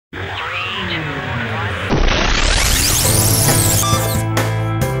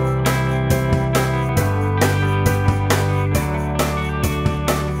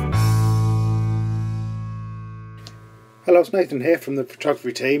Hello, it's Nathan here from the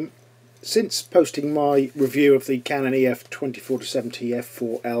photography team. Since posting my review of the Canon EF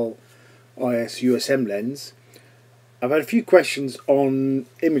 24-70 f4L IS USM lens, I've had a few questions on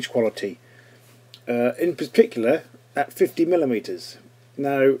image quality, in particular at 50mm.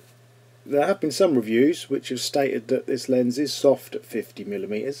 Now, there have been some reviews which have stated that this lens is soft at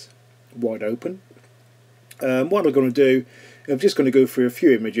 50mm, wide open. What I'm going to do, I'm just going to go through a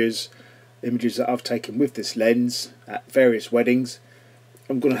few images that I've taken with this lens at various weddings.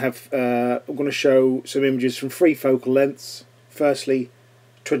 I'm going to show some images from three focal lengths. Firstly,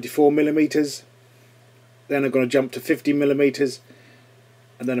 24mm, then I'm going to jump to 50mm,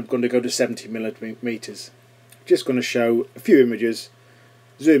 and then I'm going to go to 70mm. Just going to show a few images,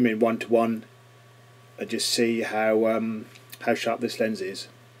 zoom in one to one, and just see how sharp this lens is.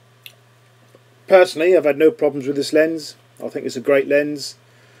 Personally, I've had no problems with this lens. I think it's a great lens.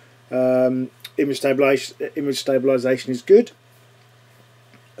 Image stabilization is good.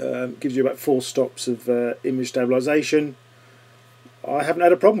 Gives you about 4 stops of image stabilization. I haven't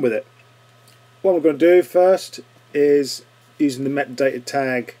had a problem with it. What we're going to do first is using the metadata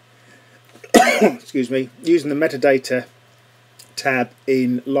tag excuse me, using the metadata tab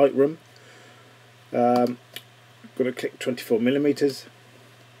in Lightroom. Going to click 24mm.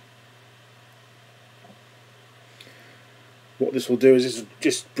 What this will do is this will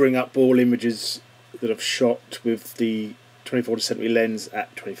just bring up all images that I've shot with the 24-70 lens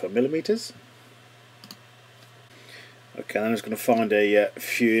at 24mm. Okay, I'm just going to find a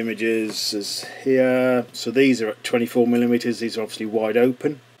few images as here. So these are at 24mm. These are obviously wide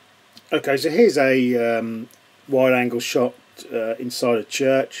open. Okay, so here's a wide-angle shot inside a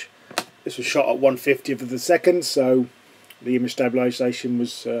church. This was shot at 1/50th of a second, so the image stabilization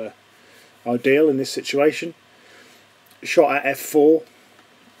was ideal in this situation. Shot at f4,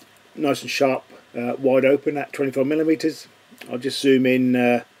 nice and sharp, wide open at 24mm. I'll just zoom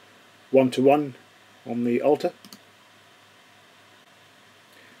in one to one on the altar.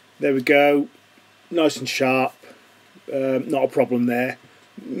 There we go, nice and sharp, not a problem there.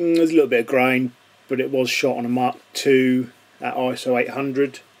 There's a little bit of grain, but it was shot on a Mark II at ISO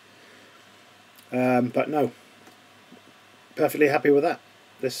 800. But no, perfectly happy with that.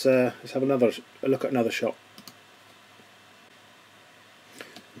 Let's have a look at another shot.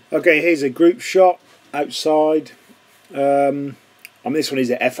 Okay, here's a group shot outside. This one is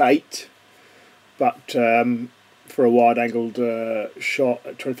at f8, but for a wide-angled shot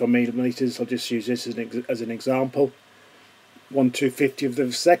at 24mm, I'll just use this as an example. 1/250th of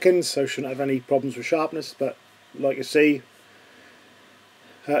a second, so shouldn't have any problems with sharpness. But like you see,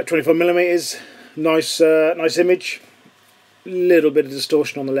 24mm, nice image. Little bit of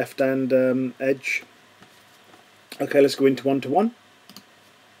distortion on the left-hand edge. Okay, let's go into one to one.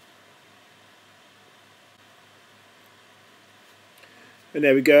 And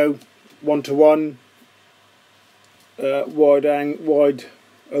there we go, one to one, wide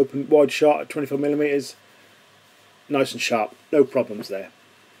shot at 24mm, nice and sharp, no problems there.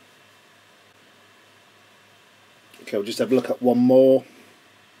 Okay, we'll just have a look at one more.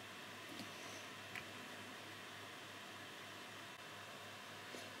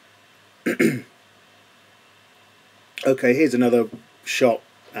 Okay, here's another shot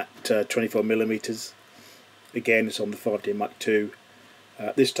at 24mm. Again, it's on the 5D Mark II.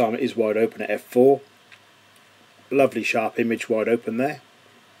 This time it is wide open at f4. Lovely sharp image wide open there.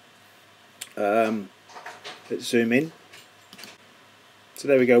 Let's zoom in. So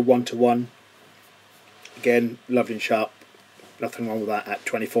there we go, one to one. Again, lovely and sharp. Nothing wrong with that at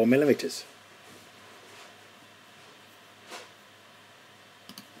 24mm.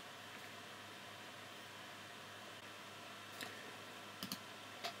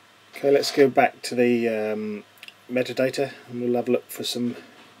 Okay, let's go back to the metadata and we'll have a look for some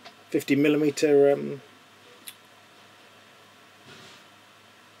 50mm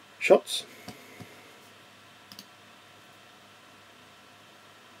shots.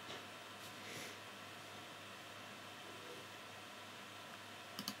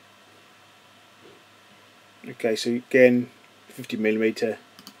 Okay, so again 50mm,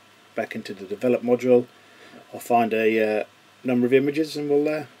 back into the develop module. I'll find a number of images and we'll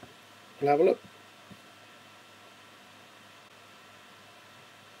have a look.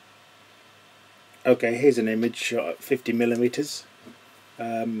 Okay, here's an image shot at 50mm,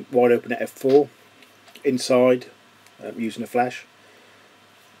 wide open at f4, inside, using a flash.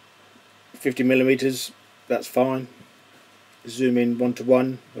 50mm, that's fine. zoom in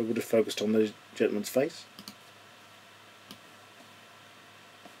 1:1, I would have focused on the gentleman's face.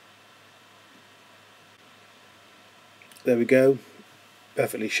 There we go,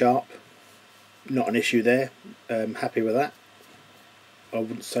 perfectly sharp, not an issue there. Happy with that. I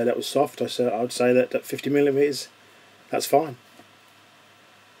wouldn't say that was soft. I would say that at 50mm, that's fine.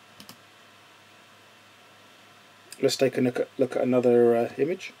 Let's take a look at another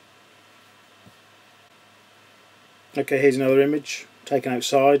image. Okay, here's another image taken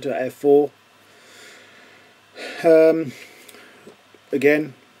outside at f4.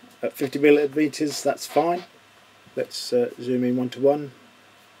 Again, at 50mm, that's fine. Let's zoom in 1:1.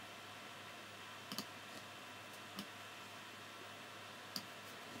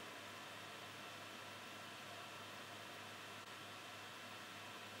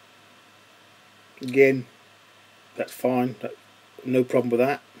 Again, that's fine. No problem with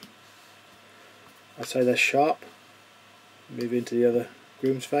that. I'd say they're sharp. Move into the other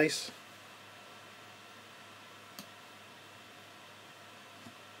groom's face.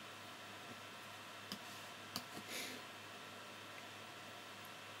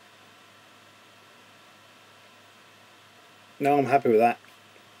 No, I'm happy with that.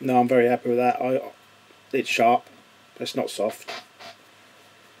 No, I'm very happy with that. It's sharp. It's not soft.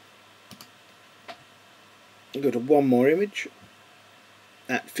 I'll go to one more image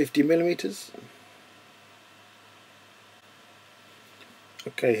at 50mm.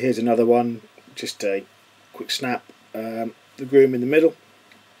 Okay, here's another one. Just a quick snap. The groom in the middle.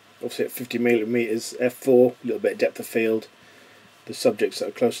 Obviously at 50mm, f4, a little bit of depth of field. The subjects that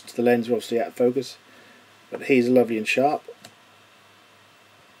are closer to the lens are obviously out of focus. But he's lovely and sharp.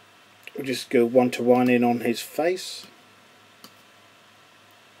 We'll just go 1:1 in on his face.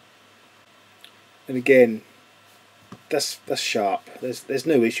 And again, that's sharp. There's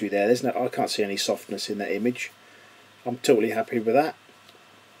no issue there. I can't see any softness in that image. I'm totally happy with that.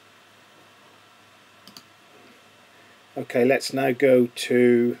 Okay, let's now go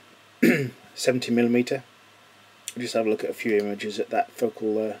to 70mm. Just have a look at a few images at that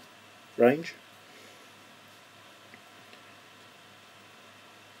focal range.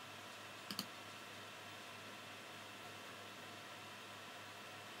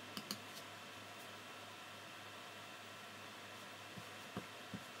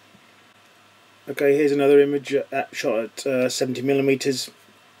 Okay, here's another image shot at 70mm.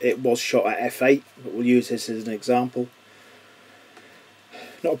 It was shot at f8, but we'll use this as an example.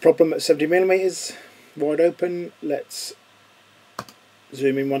 Not a problem at 70mm, wide open. Let's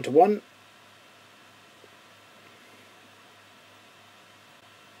zoom in 1:1.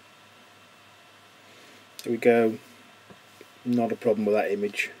 There we go. Not a problem with that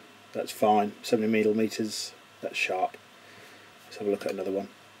image. That's fine. 70mm, that's sharp. Let's have a look at another one.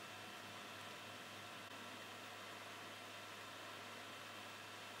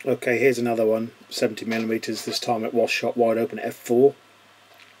 Okay, here's another one, 70mm. This time it was shot wide open at f4.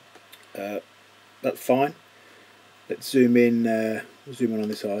 That's fine. Let's zoom in on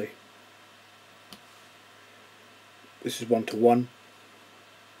this eye. This is 1:1.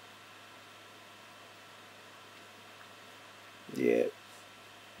 Yeah,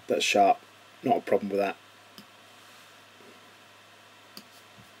 that's sharp. Not a problem with that.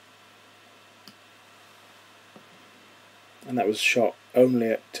 And that was shot only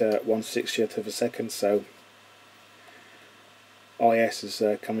at 1/60th of a second, so IS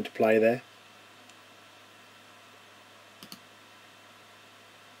has come into play there.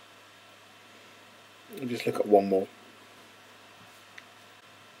 I'll just look at one more.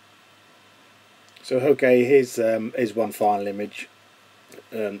 So okay, here's one final image.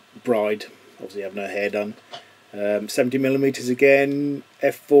 Bride, obviously having her hair done. 70mm again,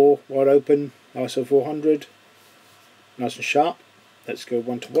 f4, wide open, ISO 400. Nice and sharp. Let's go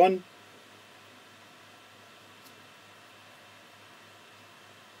 1:1.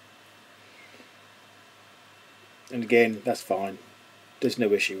 And again, that's fine. There's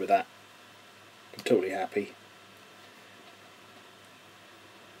no issue with that. I'm totally happy.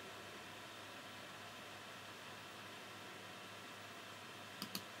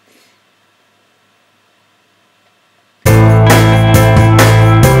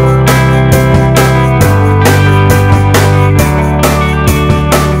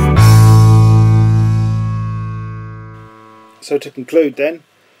 So to conclude then,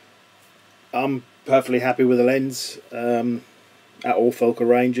 I'm perfectly happy with the lens at all focal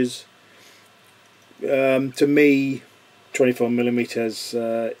ranges. To me,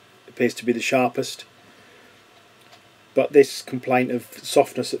 24mm appears to be the sharpest, but this complaint of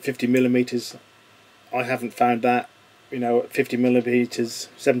softness at 50mm, I haven't found that. You know, at 50mm,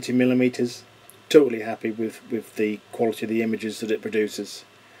 70mm, totally happy with the quality of the images that it produces.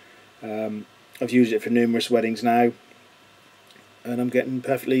 I've used it for numerous weddings now, and I'm getting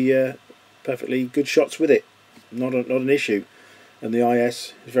perfectly good shots with it. Not an issue. And the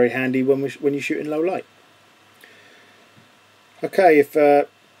IS is very handy when you shoot in low light. Okay, if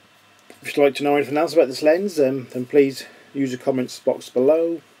you'd like to know anything else about this lens, then please use the comments box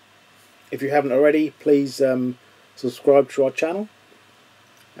below. If you haven't already, please subscribe to our channel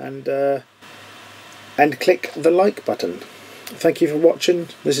and click the like button. Thank you for watching.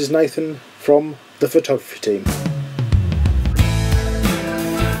 This is Nathan from the photography team.